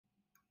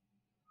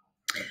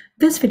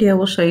This video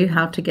will show you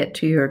how to get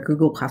to your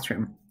Google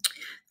Classroom.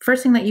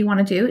 First thing that you want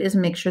to do is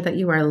make sure that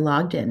you are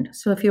logged in.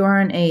 So if you are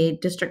on a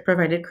district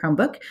provided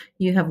Chromebook,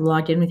 you have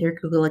logged in with your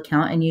Google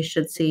account and you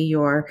should see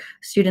your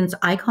student's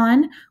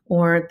icon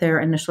or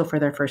their initial for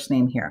their first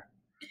name here.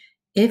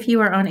 If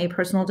you are on a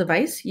personal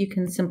device, you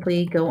can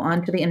simply go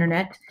onto the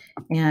internet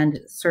and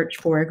search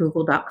for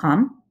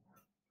google.com.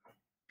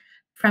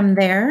 From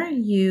there,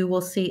 you will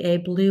see a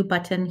blue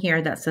button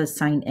here that says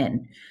sign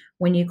in.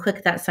 When you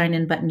click that sign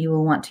in button, you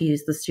will want to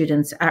use the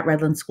students at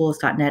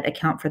redlandsschools.net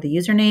account for the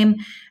username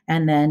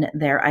and then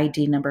their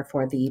ID number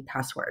for the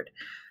password.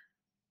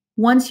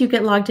 Once you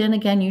get logged in,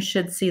 again, you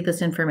should see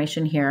this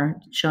information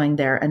here showing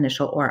their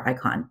initial or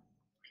icon.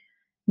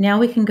 Now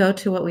we can go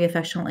to what we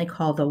affectionately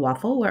call the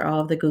waffle, where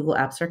all of the Google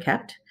apps are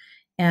kept,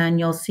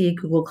 and you'll see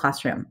Google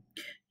Classroom.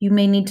 You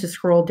may need to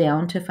scroll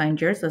down to find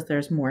yours as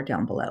there's more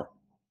down below.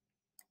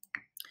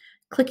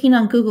 Clicking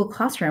on Google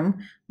Classroom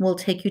will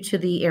take you to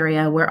the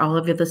area where all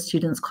of the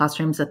students'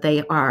 classrooms that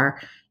they are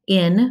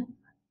in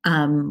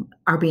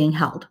are being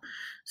held.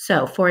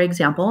 So for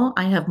example,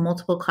 I have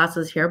multiple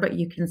classes here, but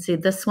you can see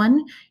this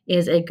one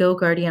is a Go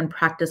Guardian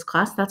practice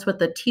class. That's what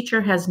the teacher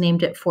has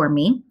named it for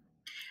me.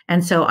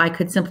 And so I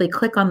could simply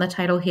click on the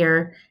title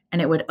here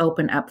and it would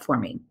open up for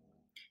me.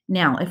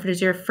 Now, if it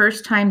is your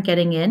first time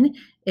getting in,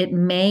 it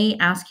may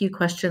ask you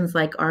questions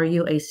like, are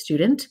you a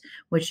student?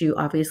 Which you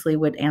obviously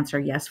would answer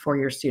yes for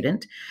your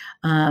student.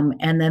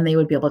 And then they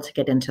would be able to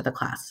get into the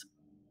class.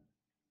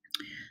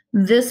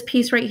 This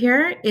piece right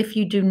here, if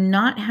you do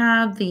not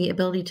have the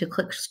ability to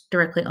click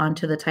directly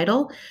onto the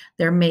title,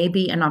 there may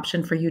be an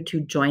option for you to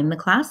join the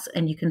class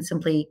and you can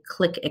simply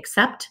click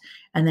accept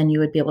and then you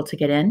would be able to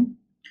get in.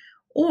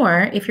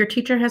 Or if your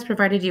teacher has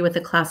provided you with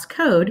a class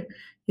code,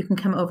 you can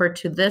come over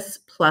to this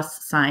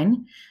plus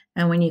sign.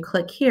 And when you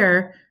click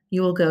here,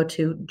 you will go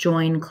to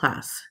join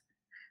class.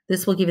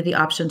 This will give you the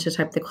option to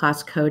type the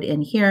class code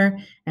in here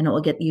and it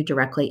will get you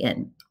directly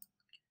in.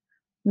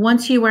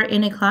 Once you are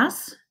in a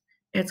class,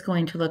 it's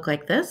going to look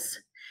like this.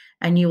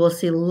 And you will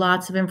see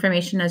lots of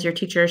information as your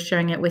teacher is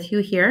sharing it with you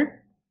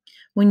here.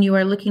 When you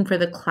are looking for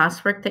the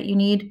classwork that you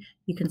need,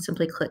 you can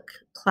simply click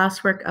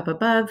classwork up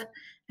above.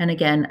 And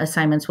again,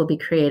 assignments will be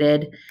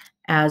created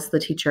as the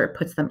teacher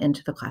puts them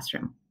into the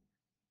classroom.